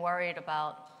focused and worried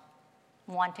about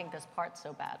wanting this part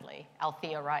so badly,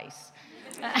 Althea Rice.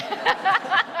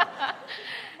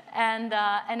 And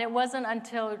it wasn't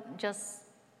until just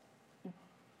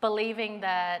believing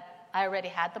that I already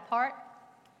had the part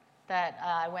that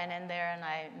I went in there and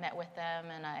I met with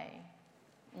them and I,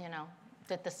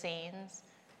 did the scenes,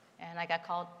 and I got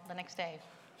called the next day.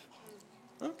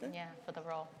 Okay. Yeah, for the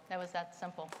role. That was that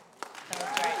simple. That was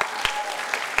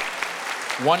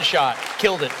great. One shot,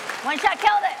 killed it. One shot,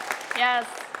 killed it. Yes.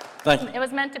 Thank you. It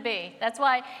was meant to be. That's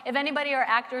why, if anybody are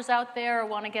actors out there or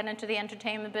want to get into the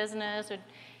entertainment business,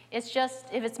 it's just,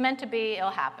 if it's meant to be, it'll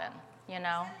happen,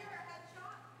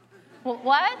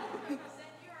 What?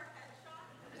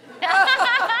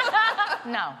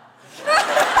 No.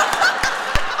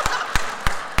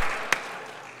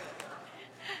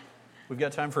 We've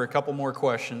got time for a couple more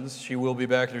questions. She will be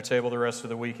back at her table the rest of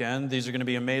the weekend. These are going to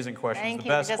be amazing questions. Thank the you,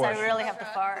 best because questions. I really have to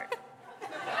fart.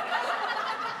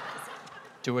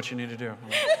 Do what you need to do.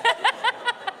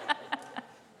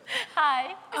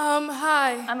 Hi.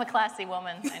 Hi. I'm a classy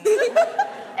woman. I know.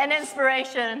 An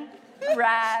inspiration.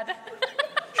 Rad.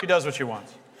 She does what she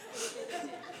wants.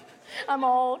 I'm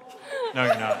old. No,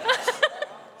 you're not.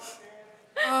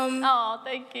 Oh,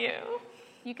 thank you.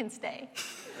 You can stay.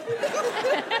 Go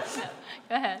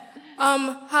ahead.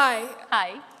 Hi.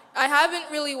 Hi. I haven't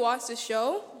really watched the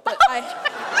show, but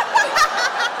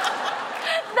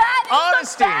That is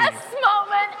Honesty. the best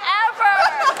moment ever.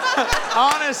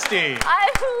 Honesty.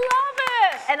 I love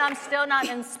it. And I'm still not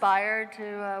inspired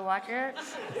to watch it,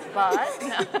 but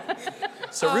no.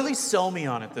 So really sell me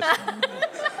on it this time.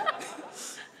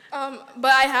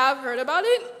 but I have heard about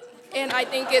it, and I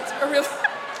think it's a real.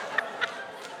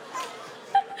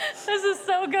 This is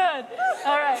so good.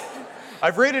 All right.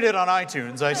 I've rated it on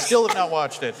iTunes. I still have not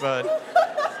watched it, but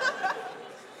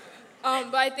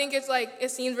But I think it's like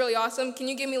it seems really awesome. Can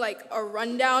you give me like a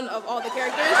rundown of all the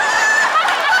characters?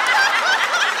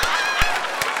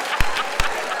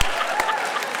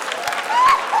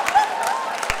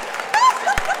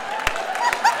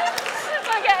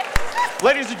 Okay.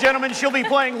 ladies and gentlemen, she'll be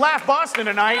playing Laugh Boston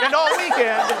tonight and all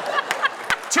weekend.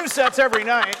 2 sets every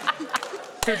night.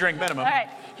 2 drink minimum. All right.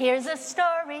 Here's a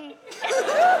story.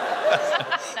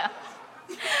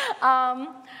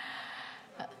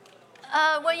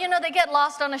 Well, you know, they get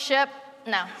lost on a ship.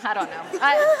 No, I don't know.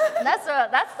 That's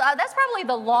probably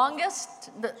the longest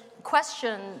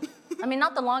question. I mean,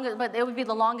 not the longest, but it would be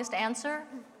the longest answer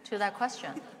to that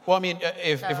question. Well, I mean,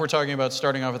 if we're talking about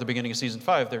starting off at the beginning of season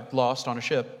 5, they're lost on a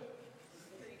ship.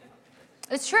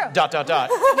 It's true. ...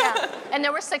 Yeah. And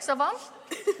there were 6 of them.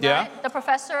 Yeah. Right? The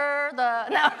professor, no.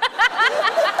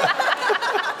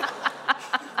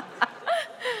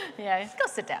 Yeah, go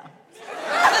sit down.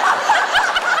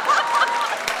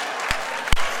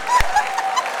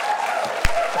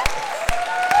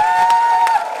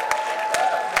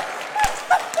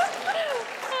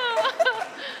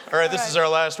 All right, this is our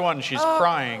last one. She's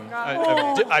crying.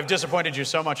 I've disappointed you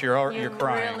so much. You're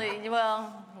crying. Really,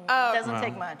 well, it doesn't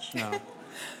take much. No.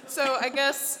 So I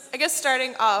guess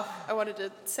starting off, I wanted to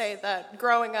say that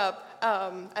growing up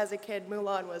as a kid,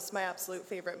 Mulan was my absolute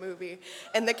favorite movie,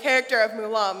 and the character of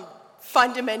Mulan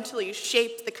fundamentally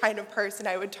shaped the kind of person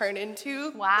I would turn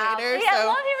into later. See, I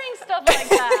love hearing stuff like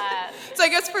that. So I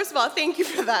guess first of all, thank you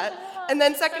for that. And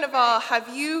then second of all, have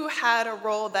you had a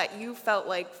role that you felt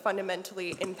like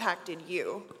fundamentally impacted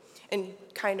you and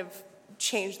kind of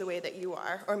changed the way that you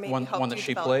are, or maybe helped one that you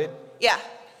she develop? played? Yeah.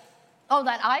 Oh,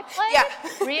 that I played? Yeah.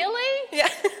 Really? Yeah.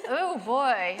 Oh,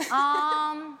 boy.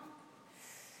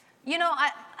 You know,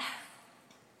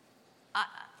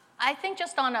 I think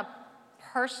just on a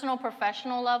personal,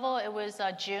 professional level, it was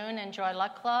June in Joy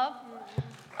Luck Club.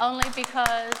 Only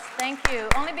because, thank you,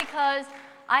 only because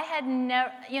I had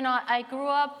never, you know, I grew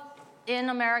up in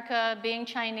America being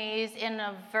Chinese in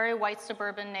a very white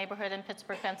suburban neighborhood in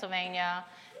Pittsburgh, Pennsylvania.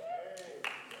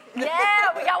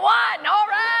 Yeah, we got one. All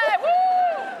right. Woo!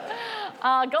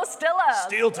 Go Stilla.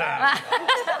 Steel time.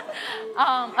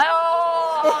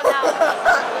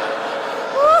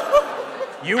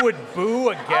 You would boo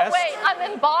a guest? Oh, wait, I'm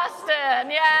in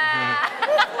Boston. Yeah.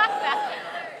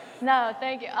 No,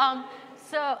 thank you.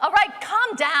 So, all right,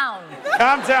 calm down.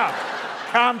 Calm down.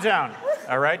 Calm down.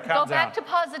 All right, calm down. Go back to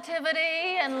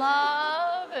positivity and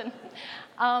love. And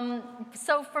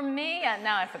so for me,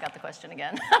 now I forgot the question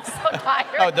again. I'm so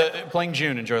tired. Playing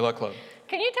June in Joy Luck Club.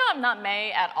 Can you tell I'm not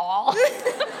May at all?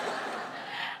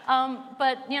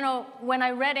 But, you know, when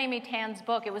I read Amy Tan's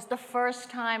book, it was the first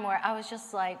time where I was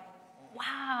just like,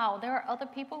 wow, there are other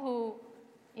people who,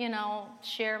 you know,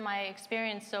 share my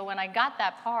experience. So when I got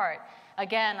that part,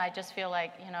 again, I just feel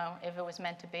like, you know, if it was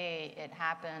meant to be, it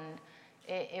happened.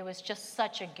 It was just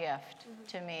such a gift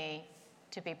to me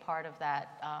to be part of that,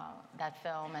 that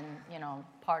film and, you know,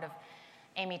 part of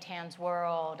Amy Tan's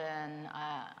world. And,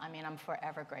 I mean, I'm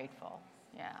forever grateful.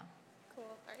 Yeah. Cool.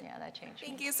 Yeah, that changed me.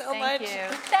 Thank you so Thank much. you.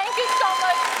 Thank you so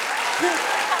much.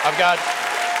 I've got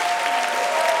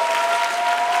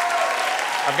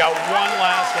one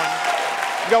last one.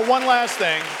 I've got one last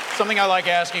thing. Something I like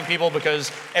asking people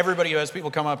because everybody who has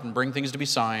people come up and bring things to be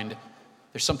signed,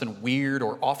 there's something weird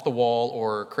or off the wall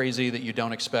or crazy that you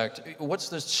don't expect. What's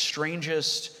the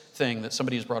strangest thing that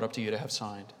somebody has brought up to you to have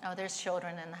signed? Oh, there's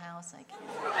children in the house. I can't.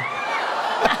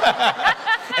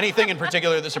 Anything in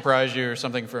particular that surprised you or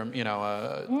something from, you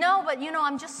know? No, but you know,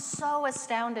 I'm just so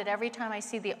astounded every time I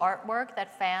see the artwork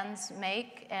that fans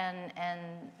make and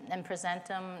present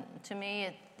them to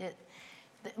me.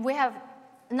 We have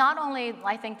not only,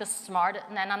 I think, the smart,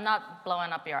 and I'm not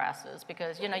blowing up your asses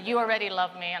because, you know, you already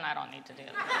love me and I don't need to do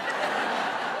that.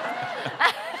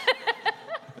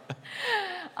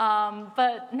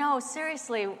 But no,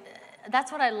 seriously,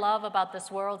 that's what I love about this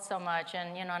world so much,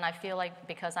 and and I feel like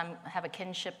because I have a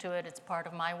kinship to it, it's part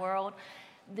of my world.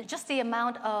 Just the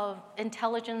amount of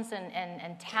intelligence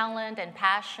and talent and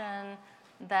passion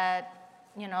that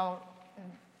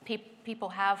people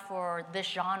have for this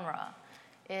genre,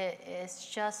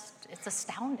 it's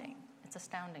astounding. It's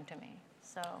astounding to me.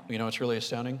 So You know what's really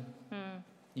astounding?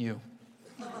 You.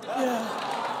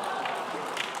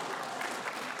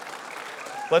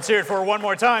 Let's hear it for one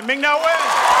more time. Ming Na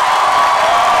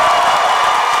wins!